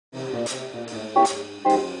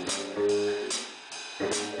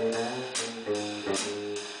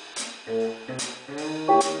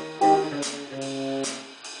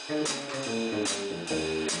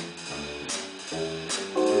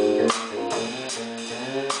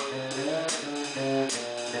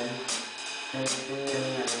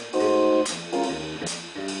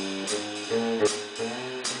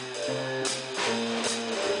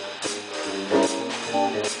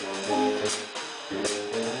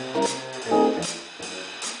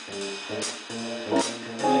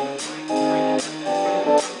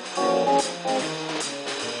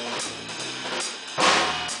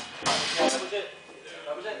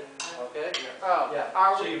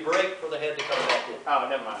So you break for the head to come back in. Oh,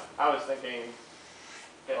 never mind. I was thinking.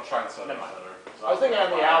 I'll try and set it never mind. better. I was thinking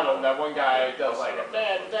on the album that one guy does like a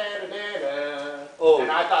da da da da da. Oh,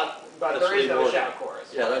 and I thought, but there is no shout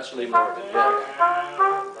chorus. Yeah, that's Lee Morgan. Yeah.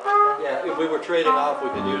 Yeah, if we were trading off, we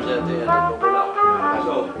could use that to end it, but we're not.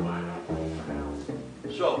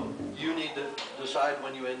 So you need to decide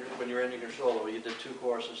when you're ending your solo. You did 2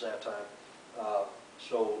 choruses that time.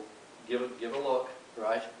 So give a look,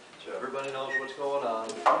 right? So everybody knows what's going on,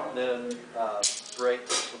 and then break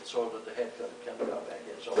so that the head can come back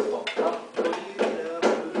in. So, all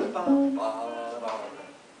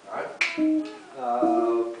right.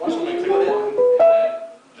 Why don't we take one, and then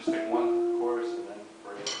just take one chorus and then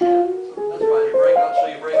break it again. So that's fine. You break on, so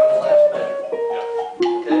you break on the last measure. Yeah.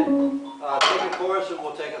 Okay. Take a chorus and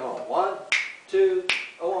we'll take it home. 1, 2,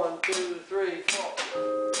 1, 2, 3, 4.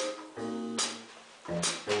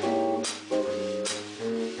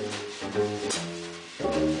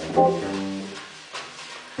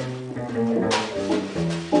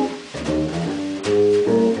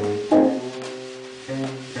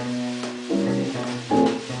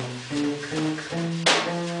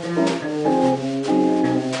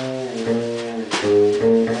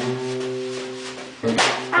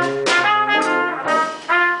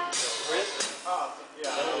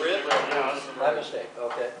 My mistake.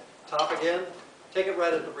 Okay. Top again. Take it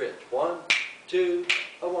right at the bridge. 1, 2,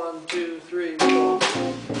 1, 2, 3, 4.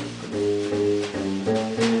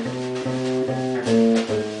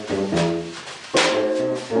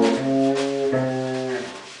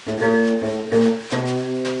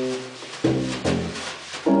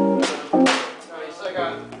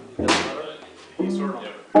 He's sort of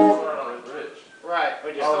on the bridge. Right,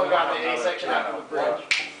 but you still got the A section after the bridge. 1,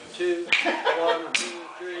 2, 1, 2,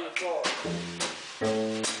 3, 4.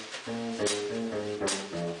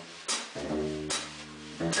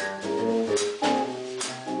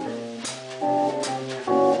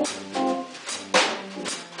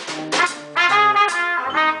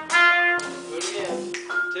 Do it again.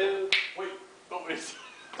 2. Wait, don't miss.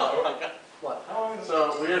 What? So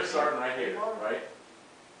we're starting right here, right?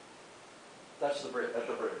 That's the bridge. At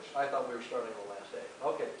the bridge. I thought we were starting on the last day.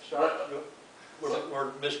 Okay, start.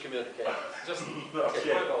 We're miscommunicating. Just Let's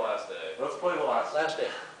play the last day. Let's play the last. Last day.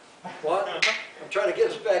 1. I'm trying to get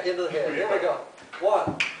us back into the head. Here we go.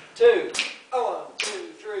 1, 2, 1,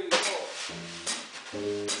 2, 3, 4.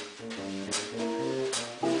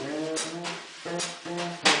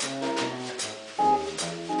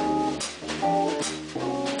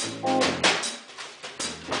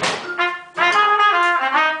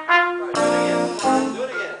 Do it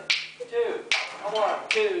again. 2, 1,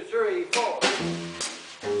 2, 3, 4.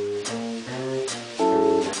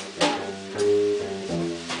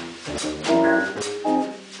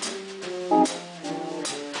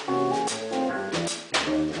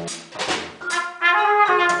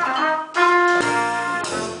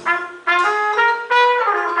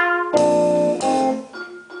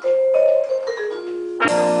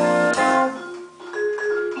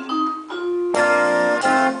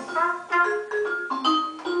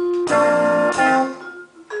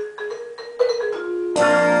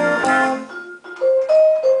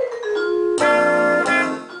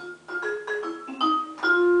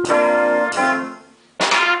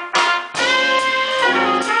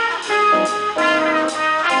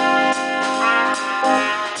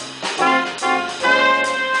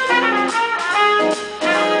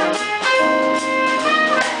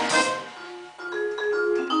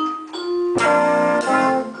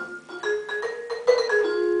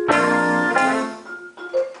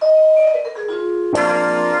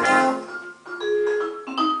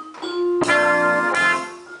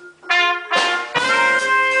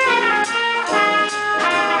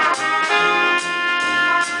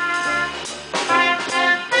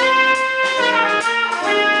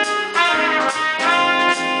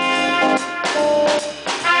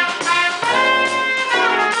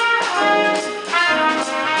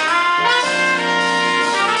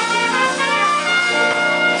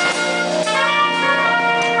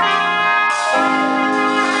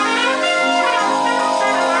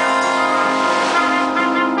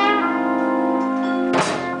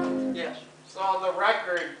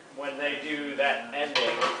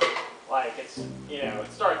 like it's, you know,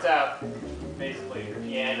 it starts out basically the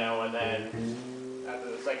piano, and then after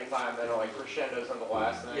the second time, then it like crescendos on the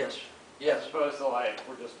last thing. Yes, As yes, opposed to like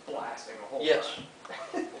we're just blasting the whole yes,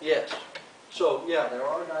 time. yes. So, yeah, there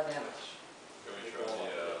are dynamics, Can we show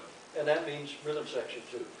the, and that means rhythm section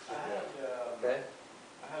too, okay?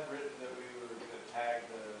 I had written that we were gonna tag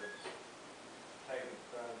the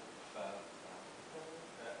front,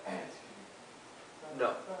 excuse me.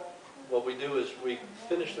 No. What we do is we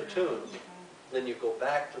finish the tune, then you go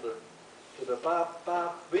back to the bop,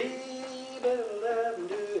 bop, bee, da, da, da,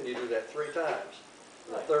 do, and you do that 3 times.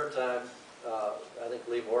 The third time, I think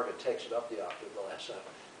Lee Morgan takes it up the octave the last time.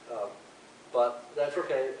 But that's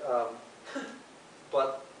okay.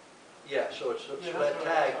 But yeah, so it's, so that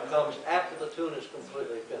tag comes after the tune is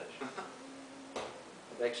completely finished.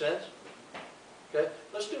 Make sense? Okay,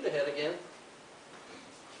 let's do the head again.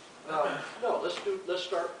 No, let's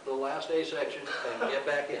start the last A section and get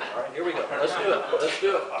back in. All right, here we go. Let's do it. Let's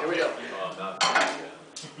do it. Here we go.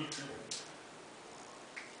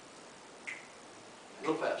 A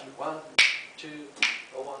little faster. 1, 2,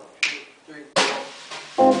 1, 2, 3, 4.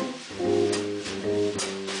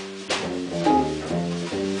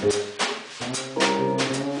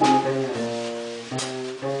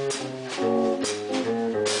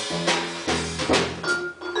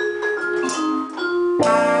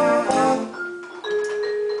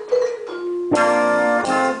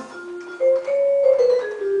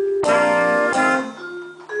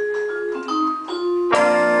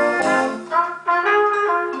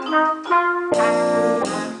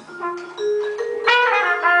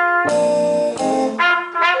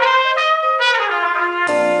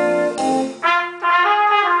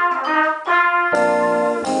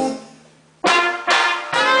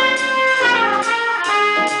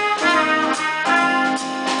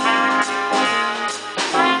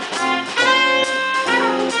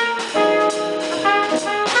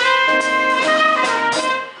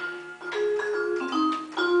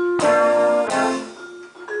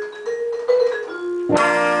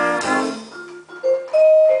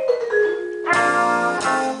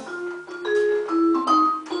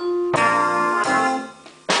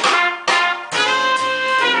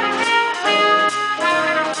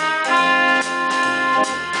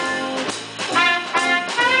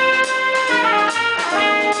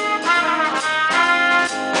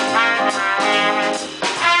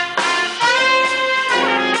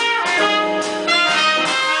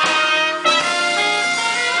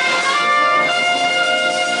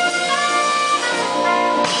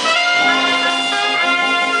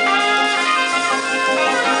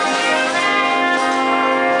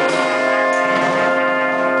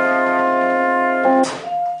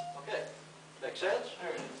 Okay, make sense?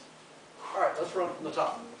 All right, let's run from the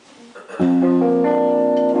top. Now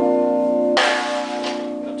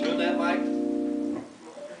tune that mic.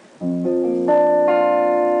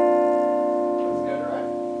 That's good, right?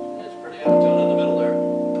 It's pretty out of tune in the middle there.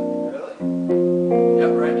 Really?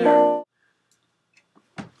 Yep, right there.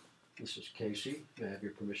 This is Casey. May I have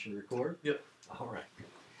your permission to record? Yep. All right.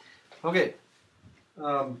 Okay.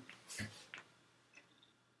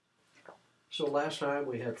 So last time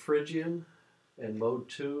we had Phrygian and mode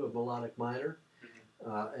 2 of melodic minor,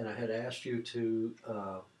 and I had asked you to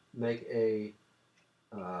make a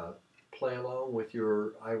play along with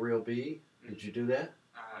your I real B. Did you do that?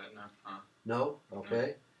 no. No?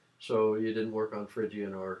 Okay. So you didn't work on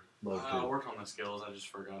Phrygian or mode 2? I worked on the skills, I just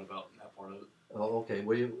forgot about that part of it. Oh, okay.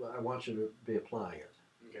 Well, I want you to be applying it.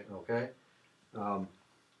 Okay. Okay?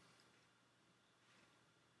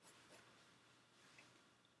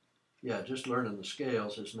 Yeah, just learning the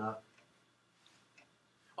scales is not.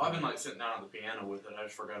 Oh, I've been like sitting down at the piano with it, I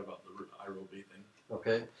just forgot about the I roll B thing.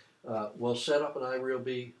 Okay. We'll set up an I real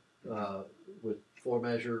B with 4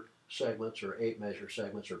 measure segments or 8 measure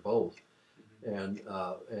segments or both, and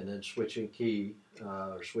then switching key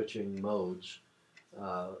or switching modes,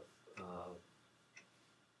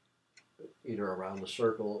 either around the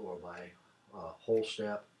circle or by whole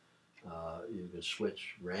step. You can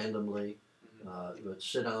switch randomly, but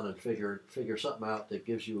sit down and figure something out that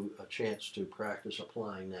gives you a chance to practice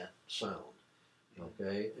applying that sound.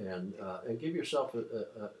 Okay, and give yourself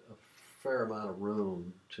a fair amount of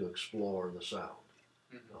room to explore the sound.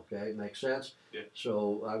 Okay, makes sense? Yeah.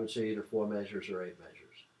 So I would say either 4 measures or 8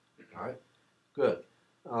 measures. All right, good.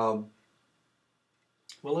 Well,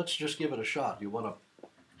 let's just give it a shot. You want to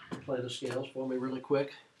play the scales for me really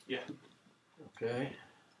quick? Yeah. Okay.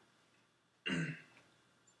 I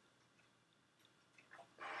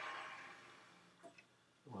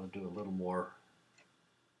want to do a little more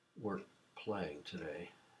work playing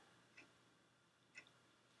today.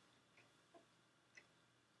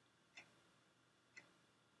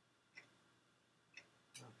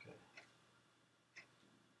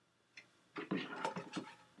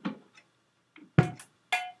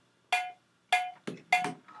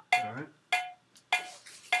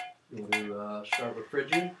 start with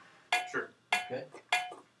Phrygian? Sure. Okay.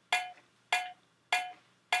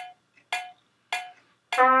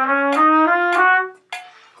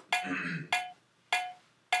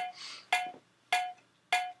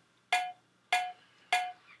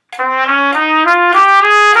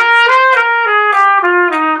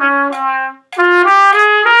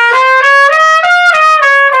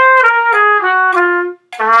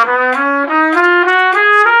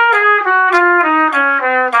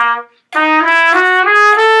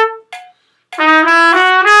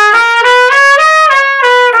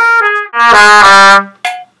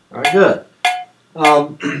 All right, good.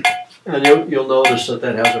 And you'll notice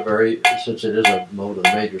that has a very, since it is a mode of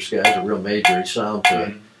the major scale, has a real majory sound to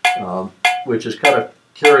it, which is kind of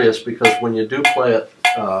curious because when you do play it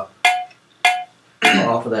off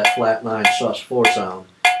of that flat 9 sus4 sound,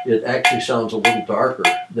 it actually sounds a little darker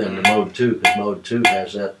than the mode 2, because mode 2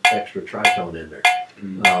 has that extra tritone in there.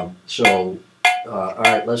 All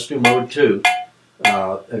right, let's do mode 2.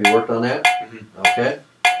 Have you worked on that? Okay.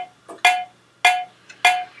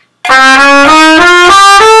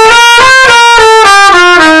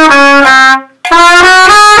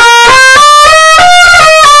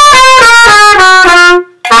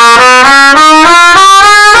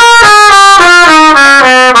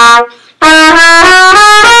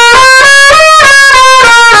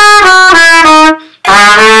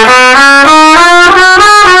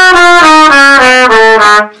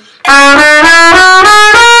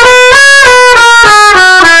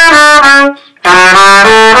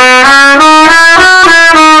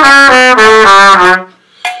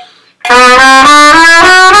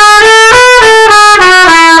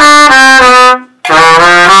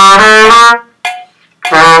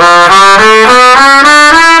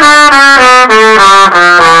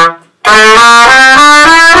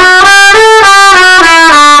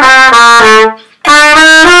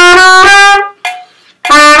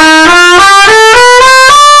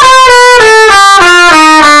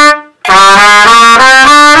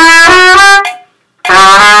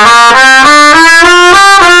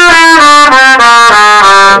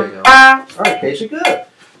 Casey, good.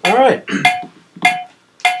 All right.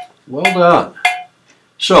 Well done.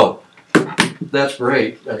 So, that's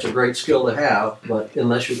great. That's a great skill to have, but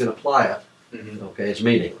unless you can apply it, okay, it's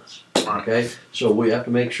meaningless. Okay? So we have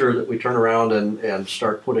to make sure that we turn around and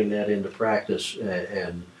start putting that into practice.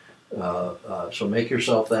 So make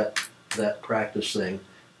yourself that practice thing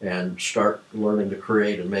and start learning to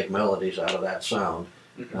create and make melodies out of that sound.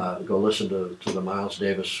 Go listen to the Miles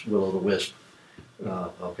Davis Will-O-the-Wisp,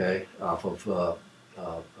 okay, off of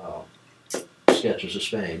Sketches of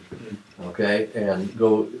Spain, okay, and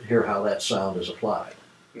go hear how that sound is applied,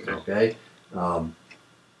 okay. And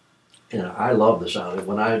I love the sound.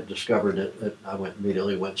 When I discovered it, I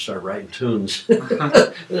immediately went and started writing tunes.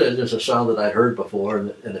 It's a sound that I'd heard before, and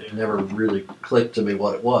it never really clicked to me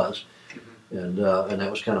what it was. And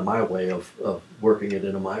that was kind of my way of working it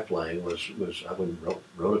into my playing was I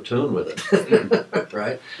wrote a tune with it,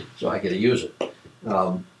 right? So I get to use it.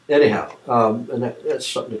 Anyhow, and that's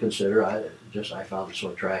something to consider. I found it so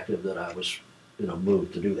attractive that I was,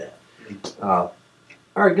 moved to do that. All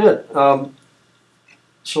right, good.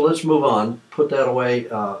 So let's move on. Put that away.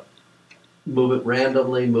 Move it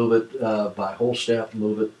randomly. Move it by whole step.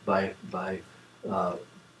 Move it by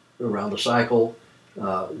around the cycle.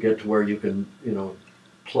 Get to where you can,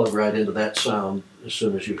 plug right into that sound as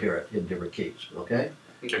soon as you hear it in different keys. Okay.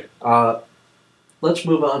 Okay. Let's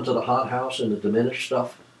move on to the hot house and the diminished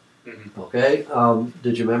stuff. Okay.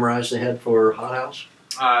 Did you memorize the head for hot house?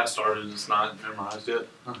 I started. It's not memorized yet.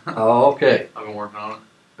 Oh, okay. I've been working on it.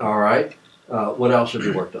 All right. What else have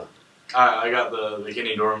you worked on? I got the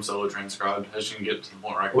Kenny Dorham solo transcribed. I just didn't get to the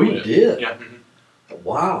point where I could Oh, you play it. did? Yeah.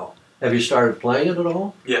 Wow. Have you started playing it at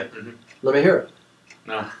all? Yeah. Let me hear it.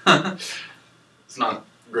 No. It's not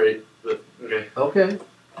great, but okay. Okay.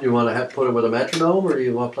 Do you want to put it with a metronome, or do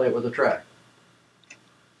you want to play it with a track?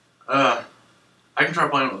 I can try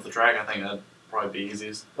playing it with the track. I think that'd probably be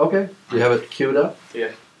easiest. Okay. Do you have it queued up?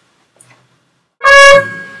 Yeah.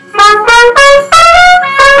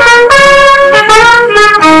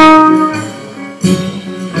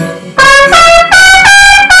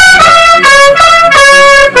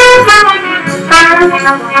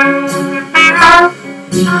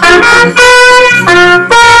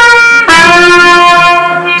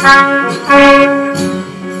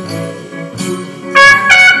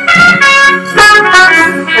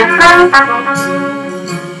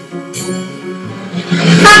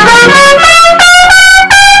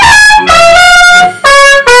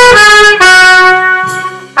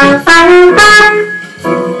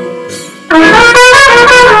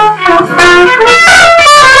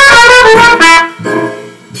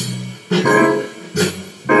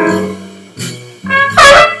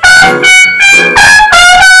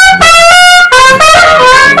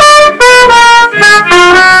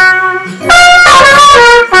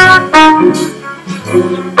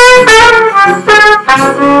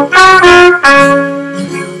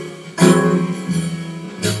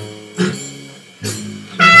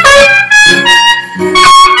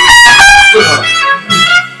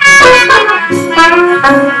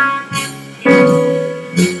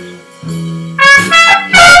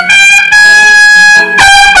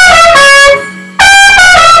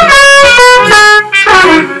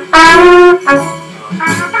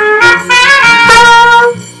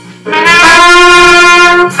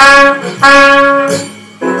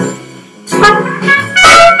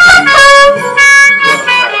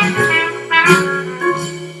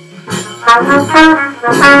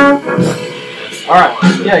 All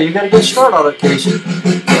right, yeah, you got a good start on it, Casey.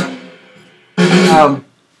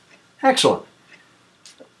 Excellent.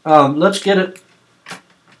 Let's get it.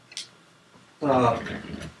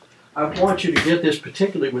 I want you to get this,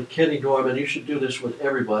 particularly with Kenny Dorman. You should do this with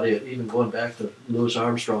everybody, even going back to Louis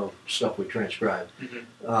Armstrong stuff we transcribed.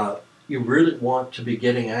 Mm-hmm. You really want to be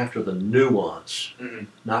getting after the nuance, Mm-hmm.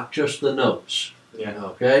 not just the notes. Yeah.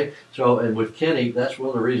 Okay? So, and with Kenny, that's one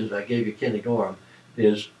of the reasons I gave you Kenny Dorham,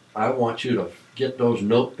 is I want you to get those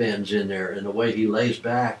note bends in there and the way he lays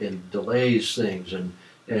back and delays things, and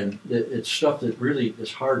it's stuff that really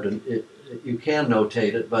is hard to, you can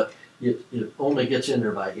notate it, but it only gets in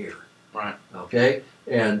there by ear. Right. Okay?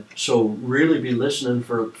 And so really be listening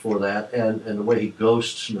for that, and the way he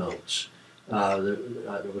ghosts notes. There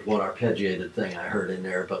was one arpeggiated thing I heard in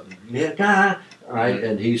there, but yeah, right, Mm-hmm.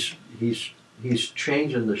 and he's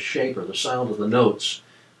changing the shape or the sound of the notes,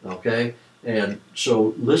 okay? And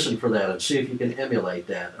so listen for that and see if you can emulate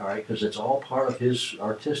that, all right? Because it's all part of his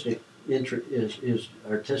artistic his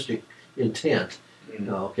artistic intent, Mm-hmm.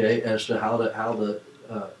 okay, as to how to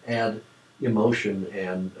add emotion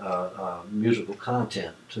and musical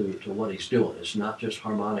content to what he's doing. It's not just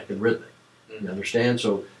harmonic and rhythmic. Mm-hmm. You understand?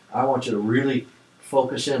 So I want you to really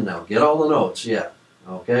focus in now. Get all the notes, yeah,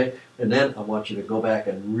 okay? And then I want you to go back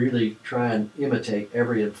and really try and imitate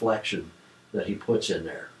every inflection that he puts in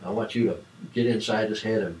there. I want you to get inside his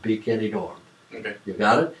head and be Kenny Dorham. Okay. You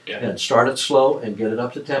got it? Yeah. And start it slow and get it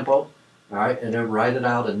up to tempo, all right? And then write it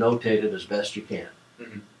out and notate it as best you can.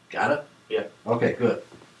 Mm-hmm. Got it? Yeah. Okay, good.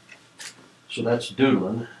 So that's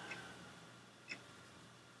doodling.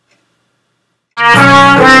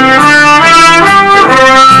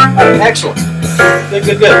 Excellent. Good,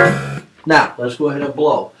 good, good. Now, let's go ahead and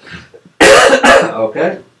blow.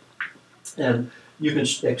 Okay? And you can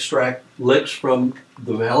extract licks from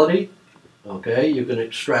the melody. Okay? You can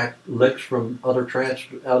extract licks from other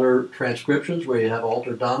transcriptions where you have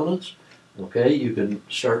altered dominance. Okay? You can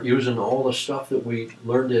start using all the stuff that we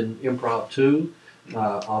learned in Improv 2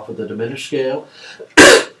 off of the diminished scale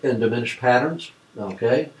and diminished patterns.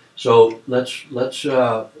 Okay? So let's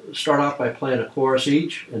start off by playing a chorus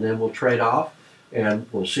each, and then we'll trade off, and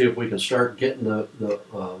we'll see if we can start getting the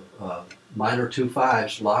minor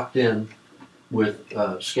 2/5s locked in with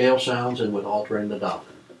scale sounds and with altering the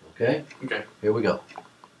dominant. Okay? Okay. Here we go.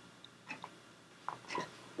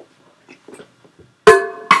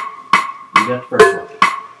 You got the first one.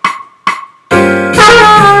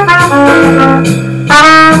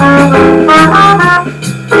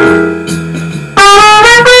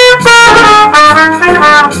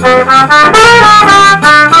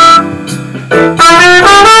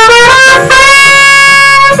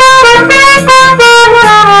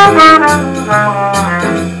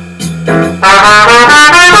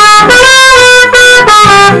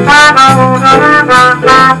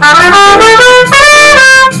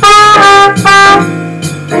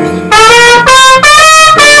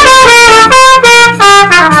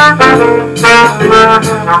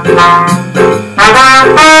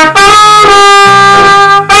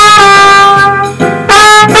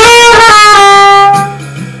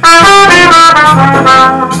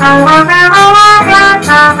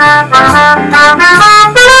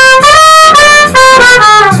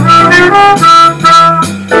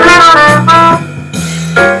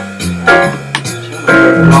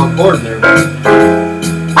 Wrong chord there.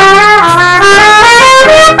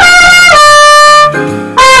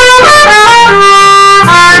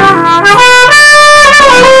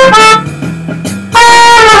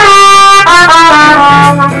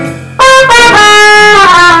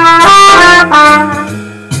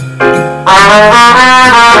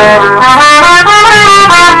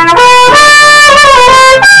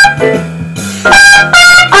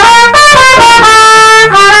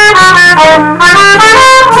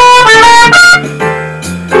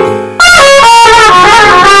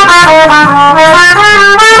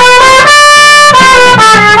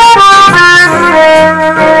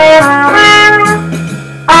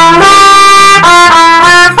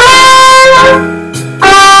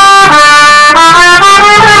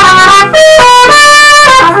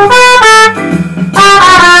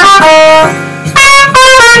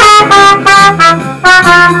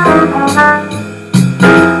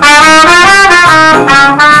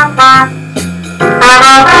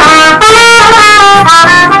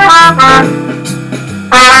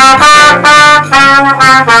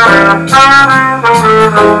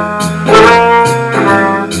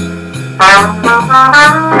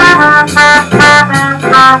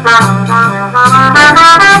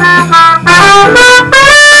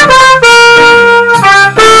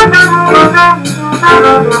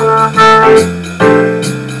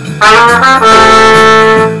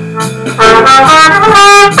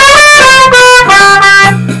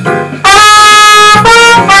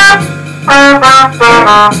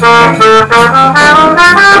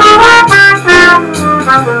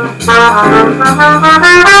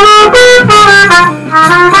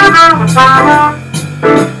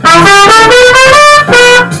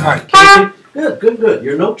 Good.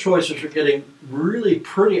 Your note choices are getting really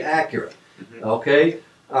pretty accurate. Okay?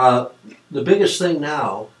 The biggest thing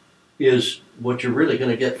now is what you're really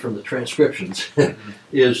going to get from the transcriptions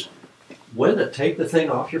is when to take the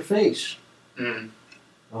thing off your face.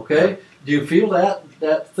 Okay? Do you feel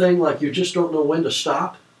that thing like you just don't know when to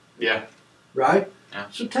stop? Yeah. Right? Yeah.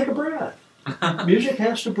 So take a breath. Music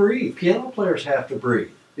has to breathe. Piano players have to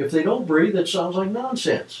breathe. If they don't breathe, it sounds like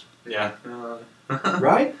nonsense. Yeah.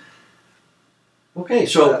 Right? Okay,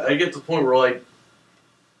 so I get to the point where like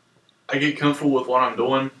I get comfortable with what I'm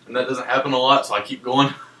doing, and that doesn't happen a lot, so I keep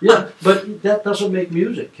going. yeah, but that doesn't make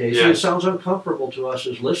music, Casey. Yeah. It sounds uncomfortable to us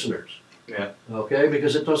as listeners. Yeah. Okay,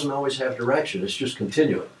 because it doesn't always have direction. It's just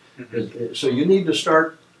continuing. So you need to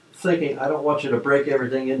start thinking. I don't want you to break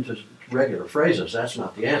everything into regular phrases. That's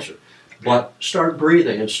not the answer. But start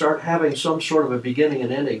breathing and start having some sort of a beginning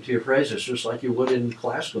and ending to your phrases, just like you would in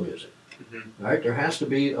classical music. All right, there has to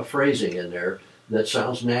be a phrasing in there that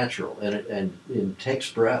sounds natural and it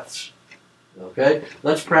takes breaths. Okay,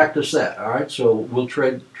 let's practice that. All right, so we'll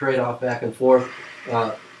trade off back and forth.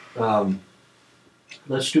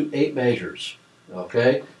 Let's do 8 measures.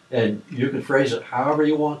 Okay, and you can phrase it however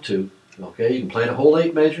you want to. Okay, you can play the whole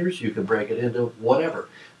 8 measures. You can break it into whatever,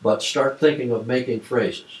 but start thinking of making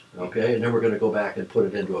phrases. Okay, and then we're going to go back and put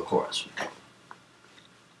it into a chorus.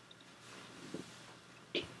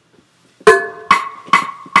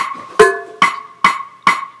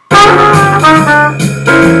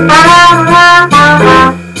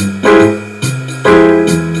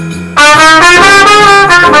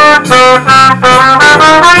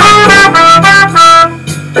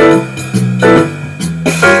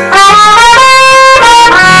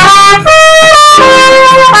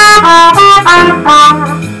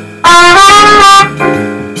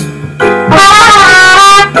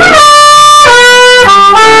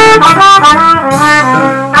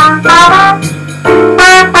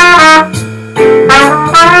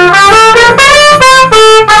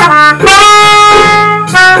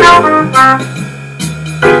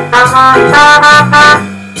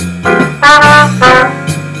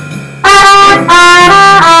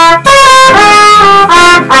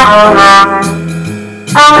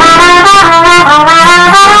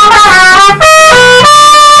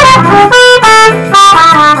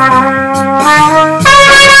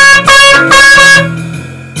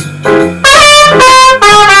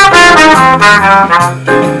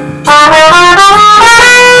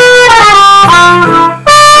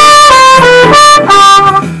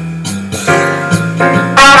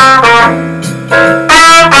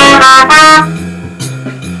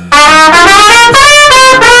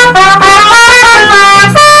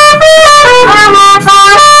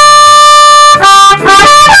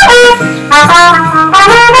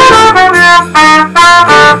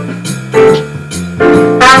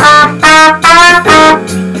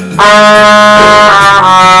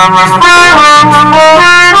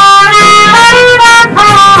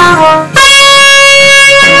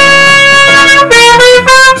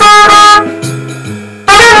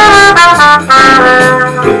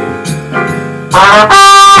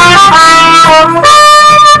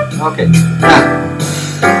 Okay.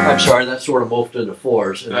 I'm sorry, that sort of morphed into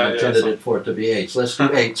 4s, and I intended it for it to be 8s. Let's do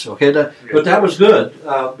 8s, okay? But that was good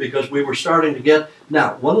because we were starting to get.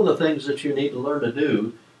 Now, one of the things that you need to learn to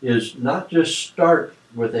do is not just start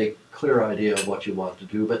with a clear idea of what you want to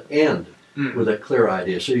do, but end with a clear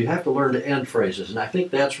idea. So you have to learn to end phrases, and I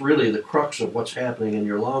think that's really the crux of what's happening in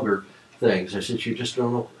your longer things, is that you just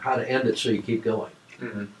don't know how to end it, so you keep going.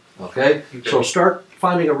 Okay? So start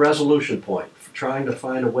finding a resolution point, trying to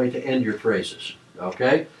find a way to end your phrases.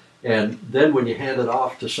 Okay? And then when you hand it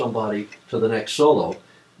off to somebody to the next solo,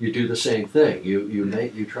 you do the same thing.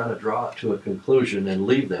 You try to draw it to a conclusion and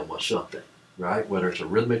leave them with something, right? Whether it's a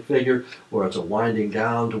rhythmic figure or it's a winding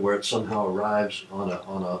down to where it somehow arrives on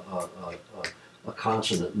a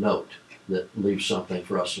consonant note that leaves something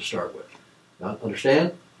for us to start with.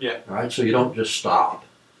 Understand? Yeah. All right. So you don't just stop.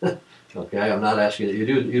 Okay. I'm not asking you.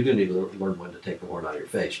 You do need to learn when to take the horn out of your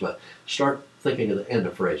face, but start thinking of the end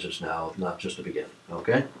of phrases now, not just the beginning.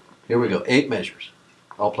 Okay. Here we go. 8 measures.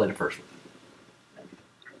 I'll play the first one.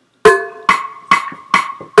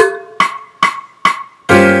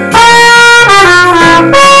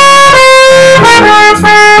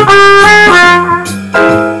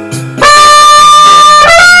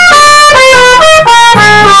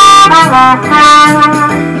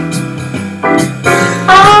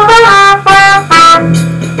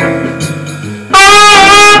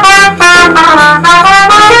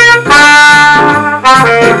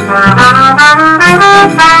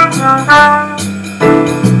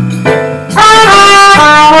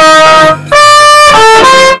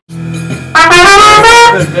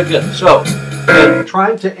 Good, good. So, and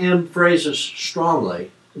trying to end phrases strongly,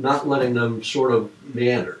 not letting them sort of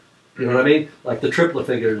meander. You know what I mean? Like the triplet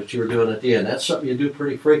figure that you were doing at the end. That's something you do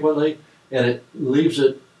pretty frequently, and it leaves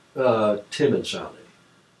it timid sounding.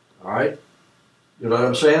 All right? You know what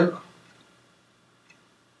I'm saying?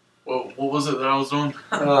 What was it that I was doing?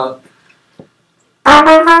 All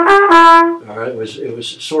right, it was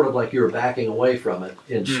sort of like you were backing away from it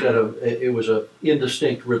instead of it was a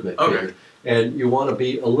indistinct rhythmic figure, and you want to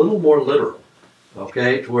be a little more literal,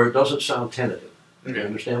 okay, to where it doesn't sound tentative. Okay. You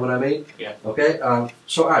understand what I mean? Yeah. Okay.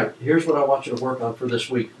 So all right, here's what I want you to work on for this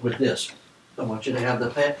week with this. I want you to have the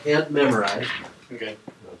head memorized. Okay.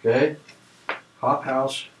 Okay. Hop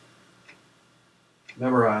house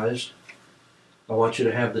memorized. I want you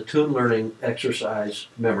to have the tune learning exercise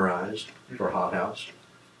memorized for hot house.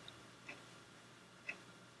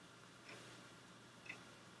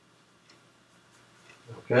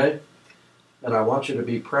 Okay? And I want you to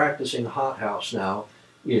be practicing hot house now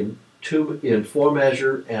in 4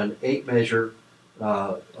 measure and 8 measure,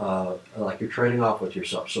 like you're trading off with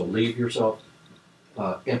yourself. So leave yourself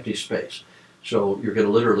empty space. So you're going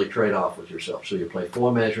to literally trade off with yourself. So you play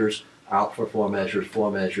 4 measures, out for 4 measures,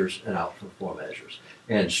 4 measures, and out for 4 measures.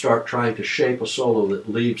 And start trying to shape a solo that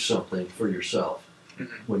leaves something for yourself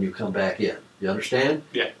when you come back in. You understand?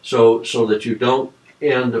 Yeah. So that you don't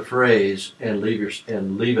end a phrase and leave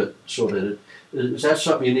it so that is that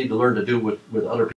something you need to learn to do with other people?